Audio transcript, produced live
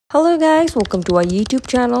Hello guys, welcome to our YouTube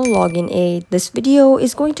channel Login Aid. This video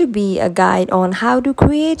is going to be a guide on how to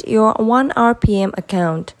create your ONErpm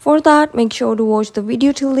account. For that, make sure to watch the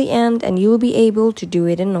video till the end and you'll be able to do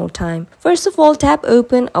it in no time. First of all, tap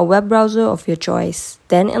open a web browser of your choice.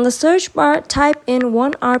 Then in the search bar, type in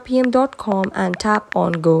ONErpm.com and tap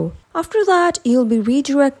on Go. After that, you'll be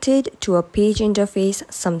redirected to a page interface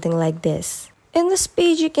something like this. In this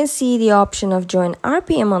page, you can see the option of Join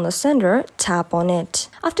RPM on the center. Tap on it.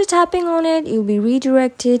 After tapping on it, you'll be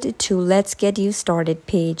redirected to Let's Get You Started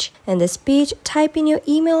page. In this page, type in your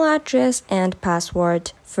email address and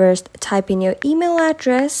password. First, type in your email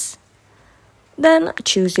address, then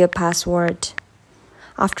choose your password.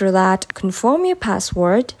 After that, confirm your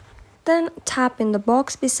password. Then tap in the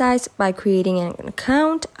box besides by creating an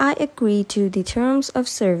account. I agree to the terms of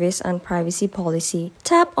service and privacy policy.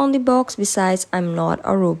 Tap on the box besides I'm not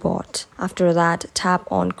a robot. After that,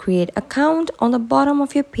 tap on create account on the bottom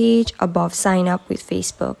of your page above sign up with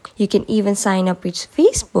Facebook. You can even sign up with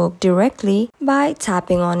Facebook directly by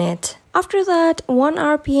tapping on it. After that,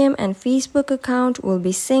 ONErpm and Facebook account will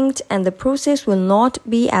be synced and the process will not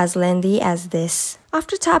be as lengthy as this.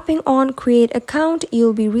 After tapping on create account,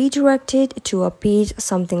 you'll be redirected to a page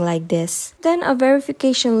something like this. Then a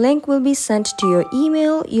verification link will be sent to your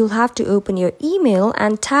email. You'll have to open your email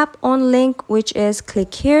and tap on link, which is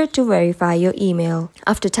click here to verify your email.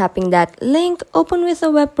 After tapping that link, open with a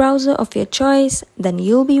web browser of your choice. Then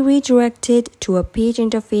you'll be redirected to a page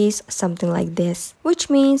interface something like this, which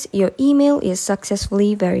means your email is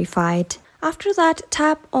successfully verified. After that,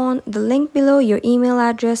 tap on the link below. Your email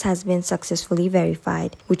address has been successfully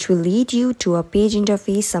verified, which will lead you to a page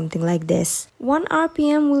interface something like this.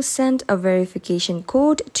 ONErpm will send a verification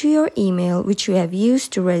code to your email which you have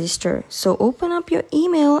used to register. So open up your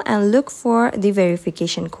email and look for the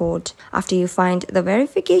verification code. After you find the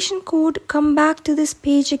verification code, come back to this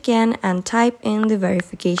page again and type in the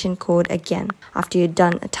verification code again. After you're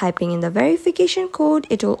done typing in the verification code,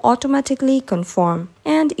 it will automatically confirm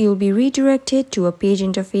and you'll be redirected to a page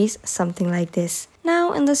interface something like this.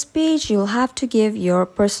 Now in this page, you'll have to give your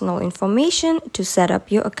personal information to set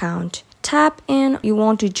up your account. Tap in you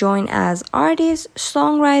want to join as artist,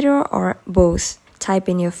 songwriter, or both. Type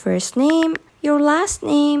in your first name, your last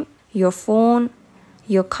name, your phone,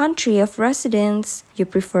 your country of residence, your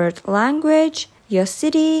preferred language, your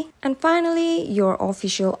city, and finally your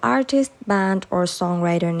official artist, band, or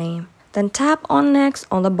songwriter name. Then tap on next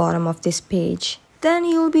on the bottom of this page. Then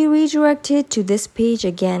you'll be redirected to this page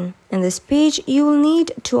again. In this page, you will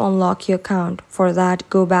need to unlock your account. For that,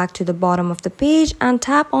 go back to the bottom of the page and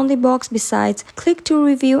tap on the box besides, click to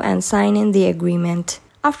review and sign in the agreement.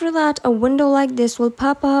 After that, a window like this will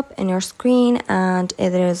pop up in your screen and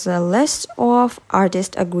there is a list of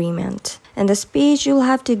artist agreement. In this page, you'll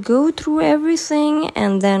have to go through everything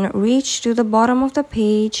and then reach to the bottom of the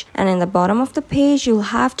page. And in the bottom of the page,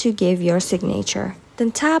 you'll have to give your signature.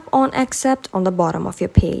 Then tap on accept on the bottom of your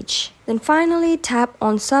page. Then finally tap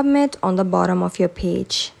on submit on the bottom of your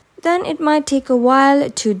page. Then it might take a while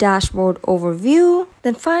to dashboard overview.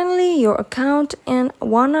 Then finally your account in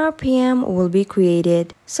ONErpm will be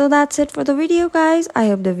created. So that's it for the video guys. I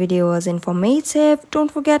hope the video was informative. Don't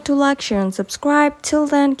forget to like, share and subscribe. Till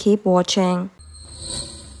then, keep watching.